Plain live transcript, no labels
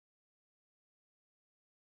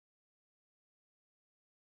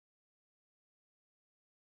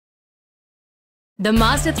The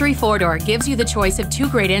Mazda3 four-door gives you the choice of two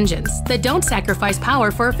great engines that don't sacrifice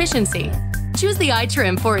power for efficiency. Choose the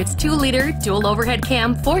i-Trim for its 2-liter dual overhead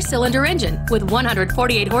cam 4-cylinder engine with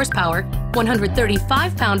 148 horsepower,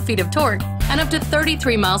 135 pound-feet of torque, and up to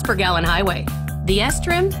 33 miles per gallon highway. The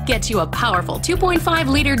S-Trim gets you a powerful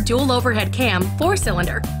 2.5-liter dual overhead cam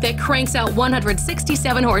 4-cylinder that cranks out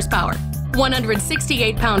 167 horsepower,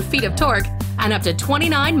 168 pound-feet of torque, and up to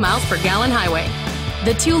 29 miles per gallon highway.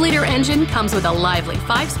 The 2-liter engine comes with a lively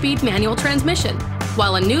 5-speed manual transmission,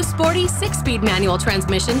 while a new sporty 6-speed manual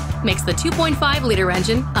transmission makes the 2.5-liter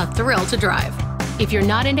engine a thrill to drive. If you're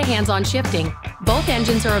not into hands-on shifting, both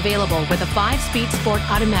engines are available with a 5-speed sport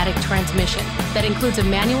automatic transmission that includes a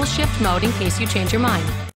manual shift mode in case you change your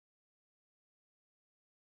mind.